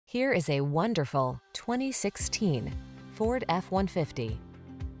Here is a wonderful 2016 Ford F-150.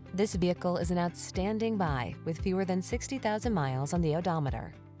 This vehicle is an outstanding buy with fewer than 60,000 miles on the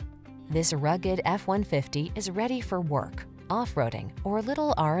odometer. This rugged F-150 is ready for work, off-roading, or a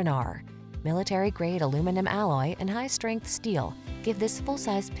little R&R. Military-grade aluminum alloy and high-strength steel give this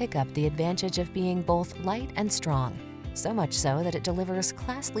full-size pickup the advantage of being both light and strong, so much so that it delivers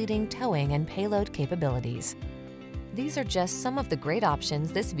class-leading towing and payload capabilities. These are just some of the great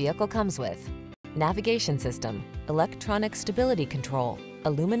options this vehicle comes with: navigation system, electronic stability control,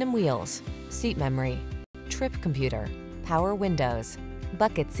 aluminum wheels, seat memory, trip computer, power windows,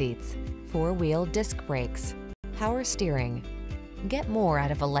 bucket seats, four-wheel disc brakes, power steering. Get more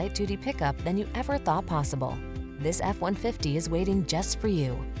out of a light-duty pickup than you ever thought possible. This F-150 is waiting just for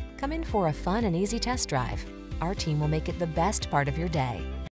you. Come in for a fun and easy test drive. Our team will make it the best part of your day.